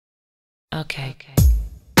Okay.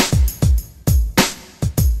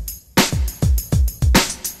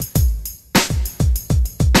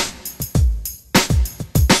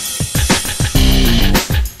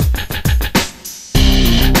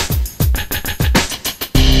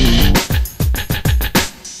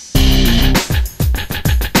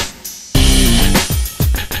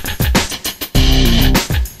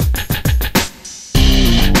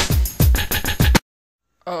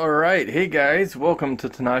 Alright, hey guys, welcome to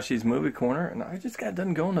Tanashi's Movie Corner, and I just got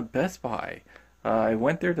done going to Best Buy. I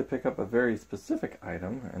went there to pick up a very specific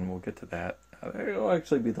item, and we'll get to that. It'll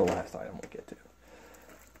actually be the last item we'll get to.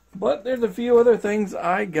 But there's a few other things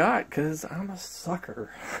I got, because I'm a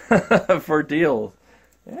sucker for deals,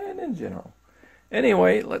 and in general.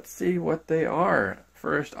 Anyway, let's see what they are.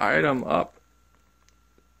 First item up,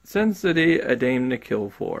 Sin City, A Dame to Kill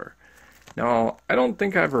For. Now, I don't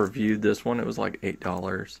think I've reviewed this one. It was like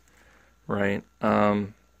 $8, right? I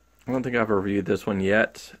don't think I've reviewed this one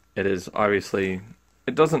yet. It is obviously,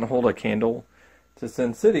 it doesn't hold a candle to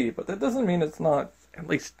Sin City, but that doesn't mean it's not at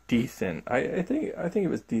least decent. I think it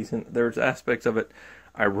was decent. There's aspects of it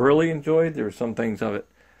I really enjoyed. There were some things of it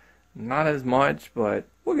not as much, but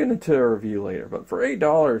we'll get into a review later. But for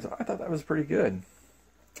 $8, I thought that was pretty good.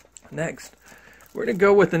 Next, we're going to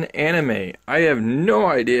go with an anime. I have no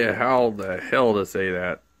idea how the hell to say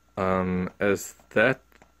that. Aesthetica.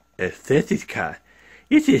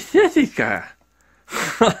 It's aesthetica.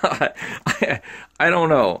 I don't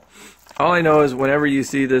know. All I know is whenever you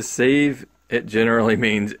see this save, it generally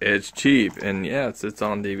means it's cheap. And yes, it's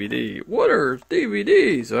on DVD. What are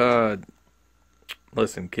DVDs?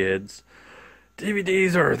 Listen, kids.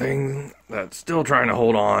 DVDs are a thing that's still trying to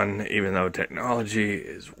hold on, even though technology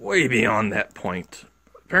is way beyond that point.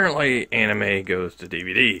 Apparently, anime goes to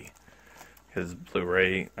DVD. Because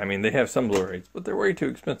Blu-ray, I mean, they have some Blu-rays, but they're way too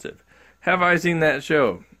expensive. Have I seen that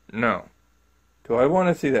show? No. Do I want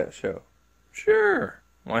to see that show? Sure.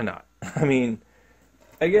 Why not? I mean,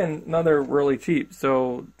 again, they're really cheap,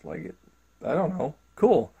 so, like, I don't know.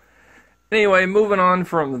 Cool. Anyway, moving on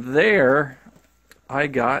from there, I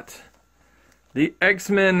got the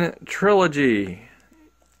X-Men trilogy.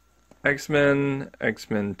 X-Men,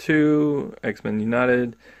 X-Men 2, X-Men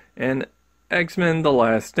United, and X-Men The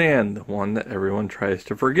Last Stand, the one that everyone tries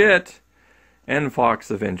to forget, and Fox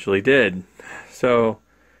eventually did. So,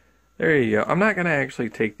 there you go. I'm not going to actually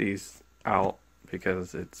take these out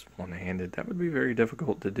because it's one-handed. That would be very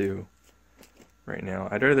difficult to do right now.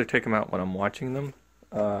 I'd rather take them out when I'm watching them.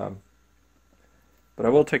 But I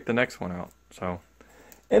will take the next one out. So,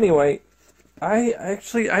 anyway, I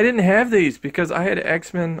didn't have these because I had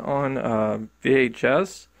X-Men on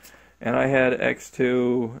VHS, and I had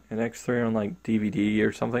X2 and X3 on like DVD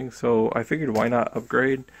or something, so I figured why not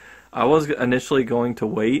upgrade. I was initially going to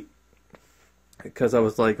wait because I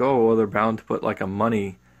was like, oh, well, they're bound to put like a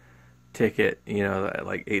money ticket, you know,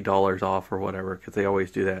 like $8 off or whatever, because they always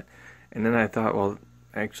do that. And then I thought, well,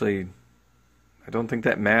 actually, I don't think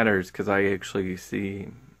that matters because I actually see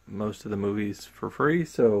most of the movies for free,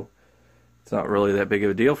 so it's not really that big of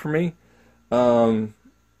a deal for me.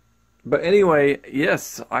 But anyway,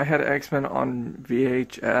 yes, I had X-Men on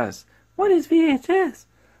VHS. What is VHS?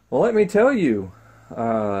 Well, let me tell you,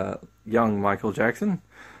 young Michael Jackson.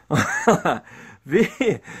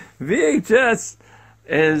 VHS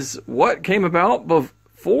is what came about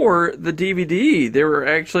before the DVD. There were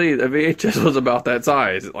actually, the VHS was about that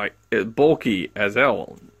size, like bulky as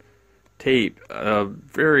hell. Tape,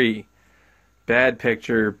 very bad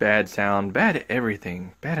picture, bad sound, bad at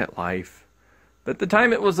everything, bad at life. But at the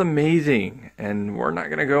time it was amazing, and we're not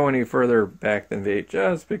going to go any further back than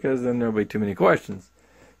VHS because then there'll be too many questions.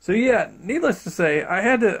 So yeah, needless to say, I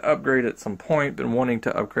had to upgrade at some point, been wanting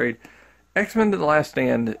to upgrade. X-Men: The Last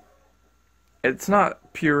Stand, it's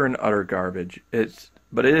not pure and utter garbage,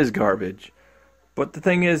 but it is garbage. But the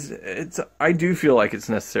thing is, I do feel like it's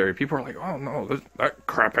necessary. People are like, oh no, that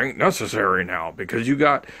crap ain't necessary now because you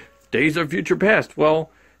got Days of Future Past. Well,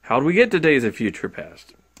 how do we get to Days of Future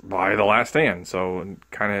Past? By The Last Stand. So,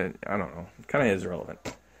 kind of, I don't know, kind of is relevant.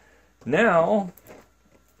 Now,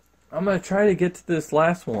 I'm going to try to get to this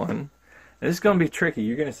last one. And this is going to be tricky.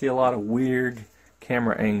 You're going to see a lot of weird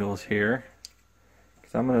camera angles here.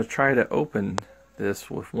 Because I'm going to try to open this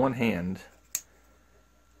with one hand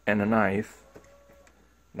and a knife.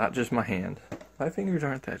 Not just my hand. My fingers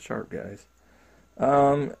aren't that sharp, guys.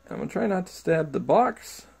 I'm going to try not to stab the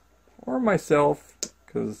box or myself,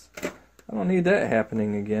 because I don't need that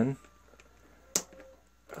happening again.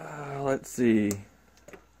 Let's see.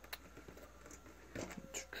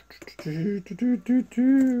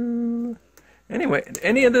 Anyway,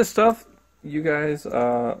 any of this stuff you guys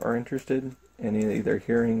are interested in either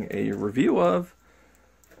hearing a review of,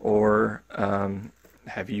 or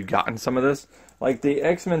have you gotten some of this? Like the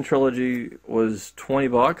X-Men trilogy was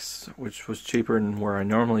 $20, which was cheaper than where I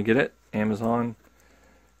normally get it, Amazon.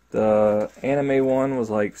 The anime one was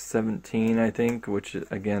like $17, I think, which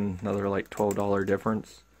again, another like $12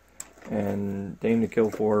 difference. And Dame to Kill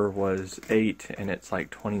For was $8, and it's like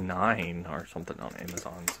 $29 or something on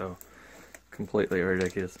Amazon. So completely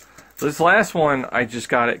ridiculous. This last one, I just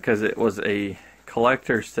got it because it was a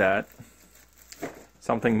collector set.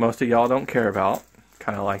 Something most of y'all don't care about.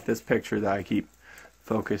 Kind of like this picture that I keep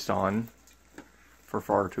focused on for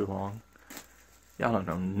far too long. Y'all don't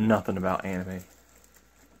know nothing about anime.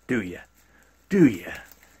 Do ya? Do ya?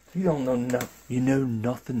 You don't know nothing. You know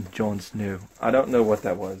nothing, Jon Snow. I don't know what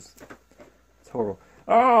that was. It's horrible.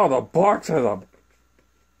 Oh, the box has a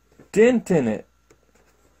dent in it.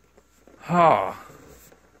 Ah.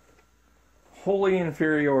 Holy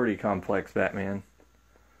inferiority complex, Batman.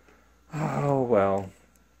 Oh, well.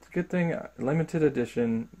 It's a good thing. Limited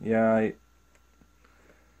edition. Yeah,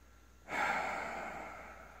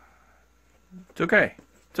 it's okay.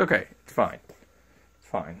 It's okay. It's fine. It's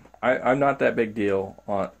fine. I'm not that big deal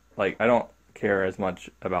on, like, I don't care as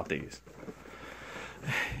much about these.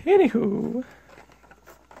 Anywho.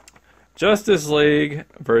 Justice League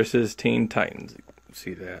versus Teen Titans. You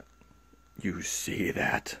see that? You see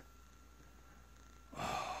that?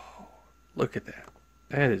 Oh, look at that.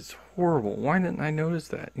 That is horrible. Why didn't I notice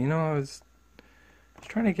that? You know, I was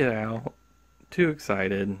trying to get out. Too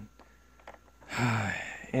excited.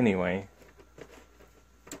 Anyway.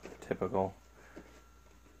 Typical.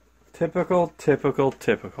 Typical.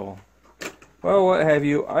 Well, what have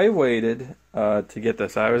you? I waited to get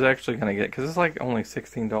this. I was actually going to get it because it's like only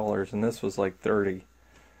 $16 and this was like $30.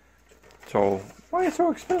 So, why is it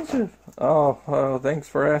so expensive? Oh, thanks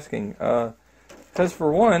for asking. Because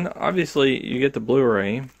for one, obviously you get the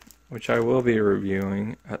Blu-ray, which I will be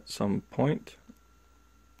reviewing at some point.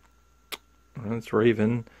 That's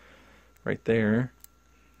Raven right there.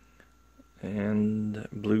 And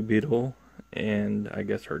Blue Beetle. And I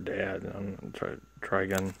guess her dad. I'm going to try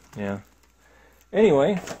again. Yeah.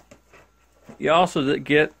 Anyway, you also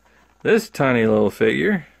get this tiny little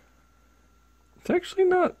figure. It's actually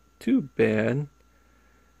not too bad.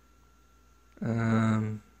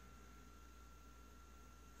 Yeah,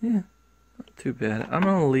 not too bad. I'm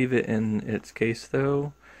going to leave it in its case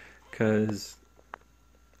though, because,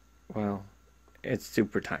 well, it's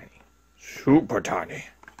super tiny. Super tiny.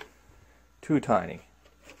 Too tiny.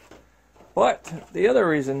 But the other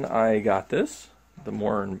reason I got this, the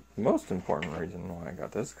most important reason why I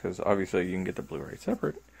got this, because obviously you can get the Blu-ray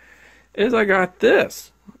separate, is I got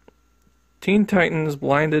this. Teen Titans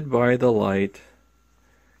Blinded by the Light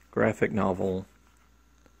graphic novel.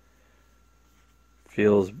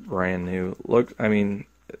 Feels brand new. Look, I mean,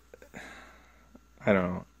 I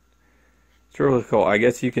don't know. It's really cool. I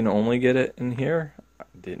guess you can only get it in here. I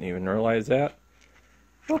didn't even realize that.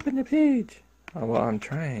 Open the page. Oh, well, I'm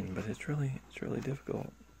trying, but it's really difficult.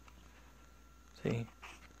 See?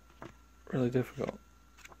 Really difficult.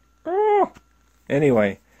 Oh!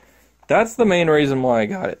 Anyway, that's the main reason why I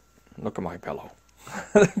got it. Look at my pillow.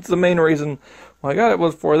 That's the main reason why I got it,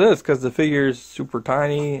 was for this, because the figure's super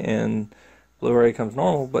tiny and Blu-ray comes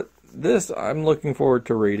normal. But this, I'm looking forward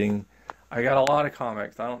to reading. I got a lot of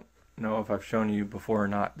comics. I don't know if I've shown you before or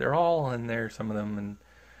not. They're all in there, some of them, and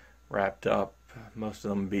wrapped up. Most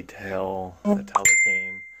of them beat to hell. That's how they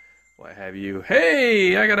came. What have you.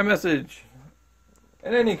 Hey, I got a message.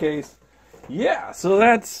 In any case, yeah, so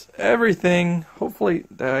that's everything. Hopefully,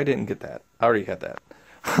 I didn't get that. I already got that.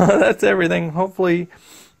 That's everything. Hopefully,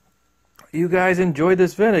 you guys enjoyed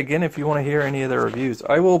this vid. Again, if you want to hear any of the reviews,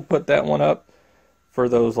 I will put that one up for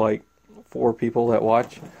those, like, 4 people that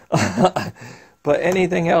watch. But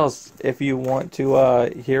anything else, if you want to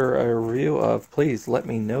hear a review of, please let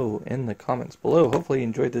me know in the comments below. Hopefully you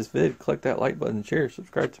enjoyed this vid. Click that like button, share,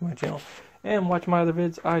 subscribe to my channel, and watch my other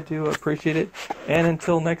vids. I do appreciate it. And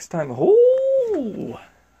until next time, oh,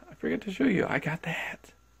 I forgot to show you. I got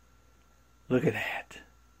that. Look at that.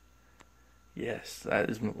 Yes, that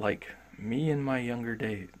is like me in my younger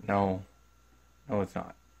days. No, it's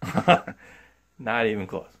not. Not even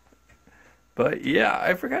close. But yeah,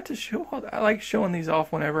 I forgot to show. I like showing these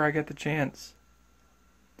off whenever I get the chance.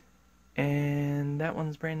 And that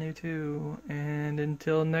one's brand new too. And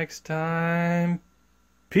until next time,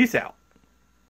 peace out.